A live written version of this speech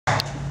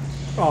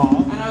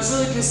Aww. And I was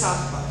really pissed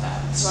off about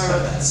that, so I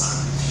wrote that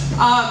song.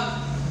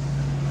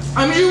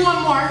 I'm gonna do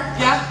one more.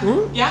 Yeah?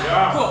 Mm-hmm.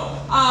 Yeah? Cool.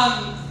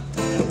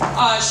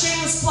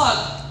 Shameless plug.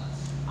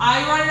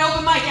 I run an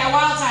open mic at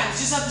Wild Times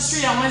just up the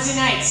street on Wednesday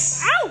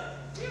nights. Ow!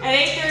 At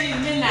 8:30 to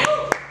midnight.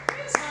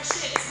 It's my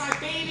shit. It's my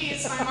baby.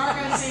 It's my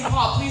Margaret and St.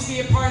 Paul. Please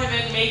be a part of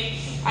it.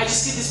 I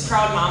just get this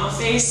proud mama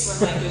face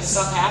when like good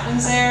stuff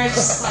happens there. It's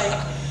just like,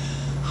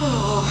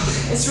 oh,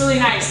 it's really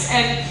nice.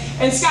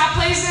 And Scott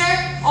plays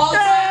there all the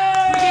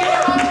time. We get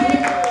him up there.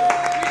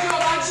 We do a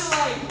bunch of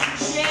like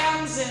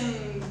jams,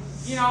 and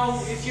you know,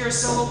 if you're a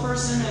solo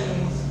person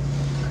and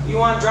you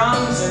want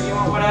drums or you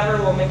want whatever,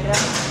 we'll make it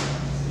happen.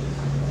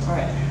 All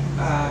right.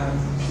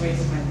 Wait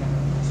for my number.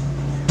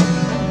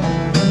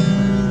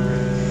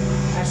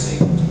 Actually.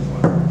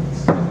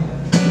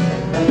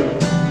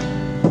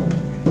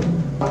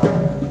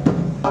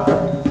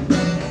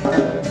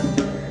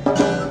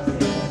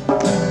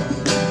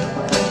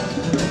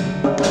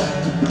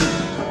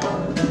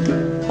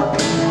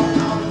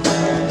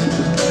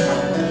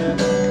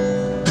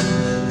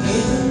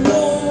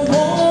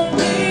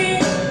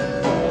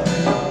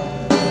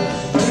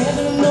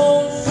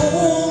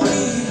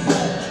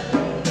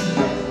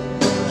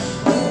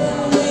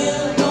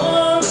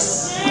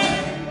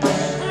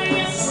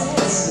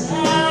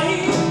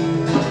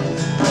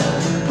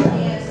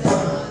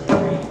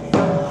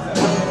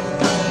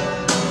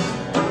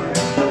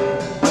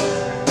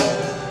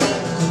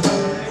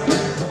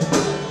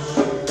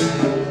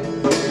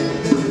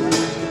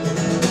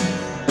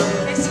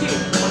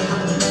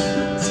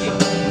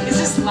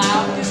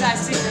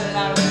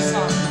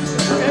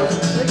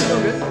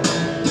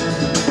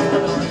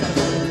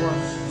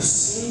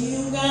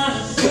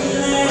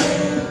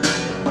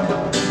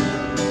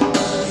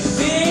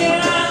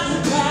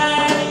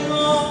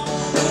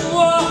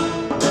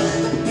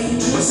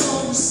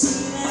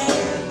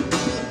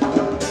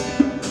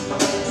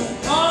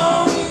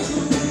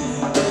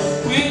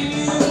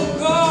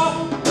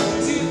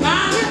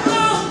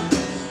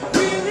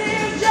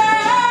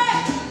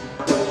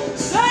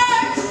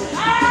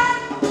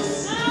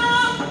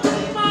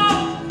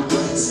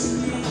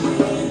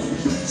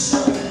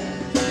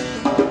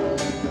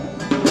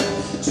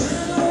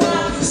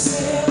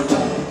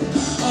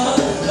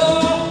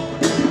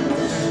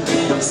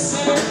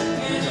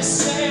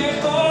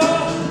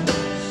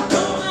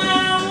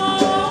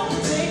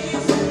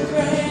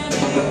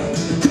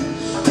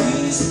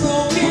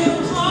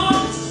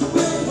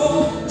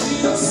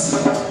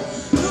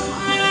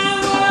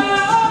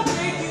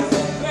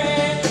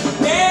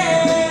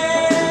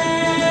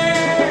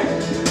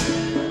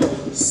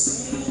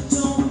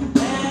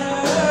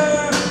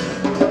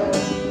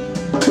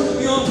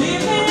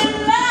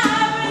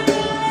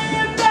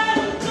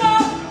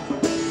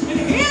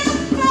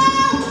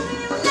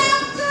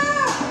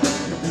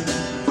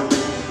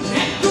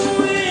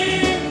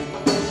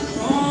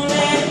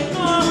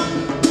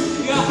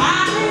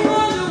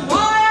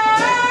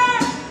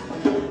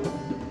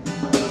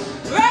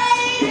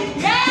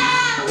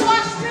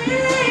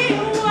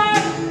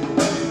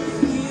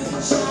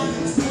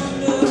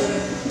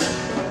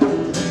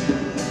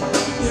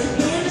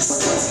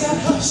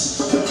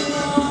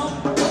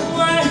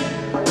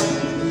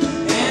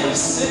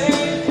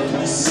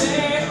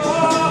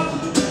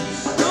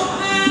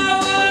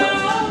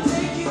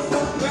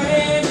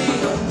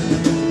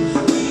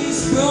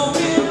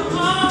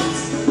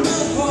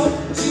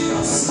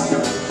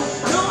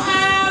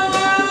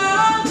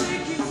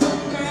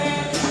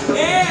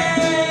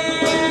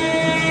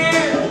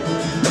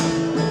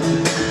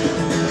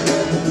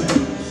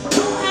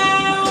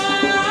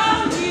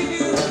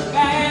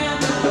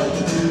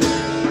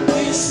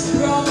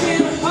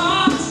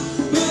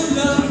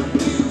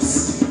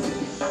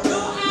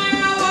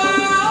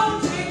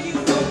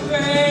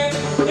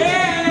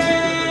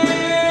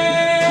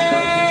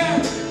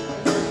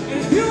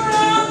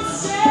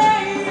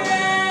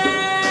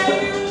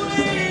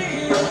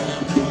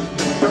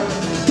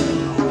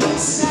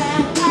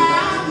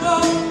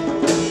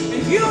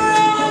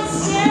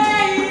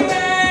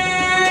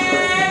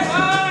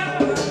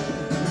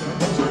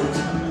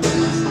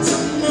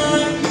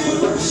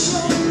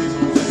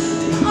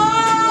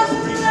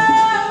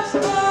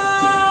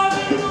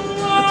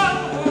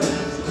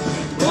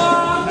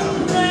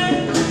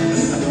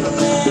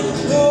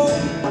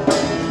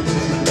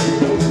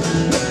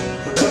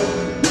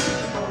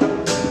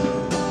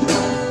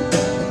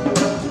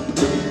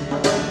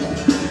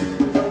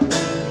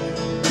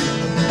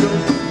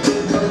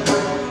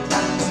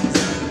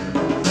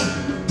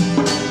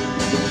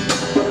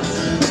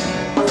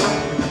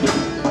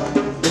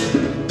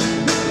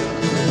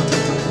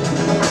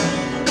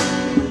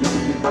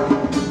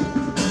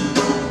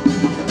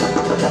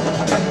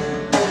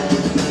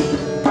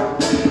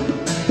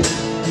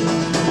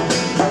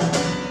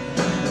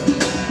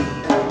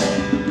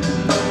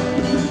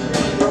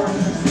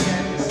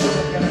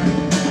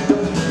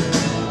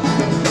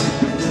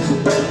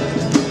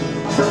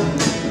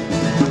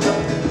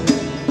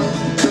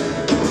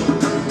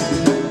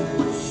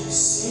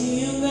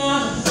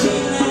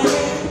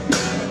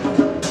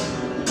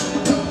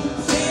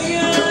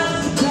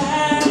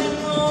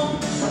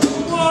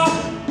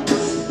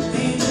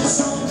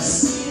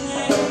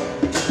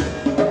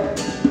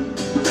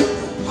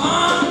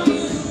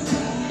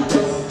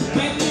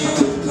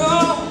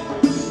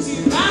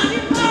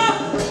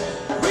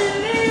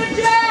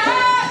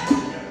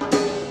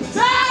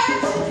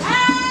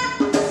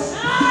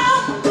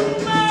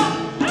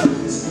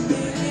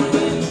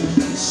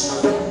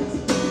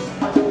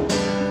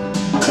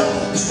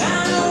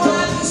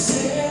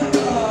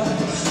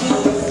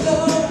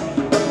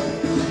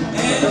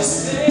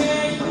 was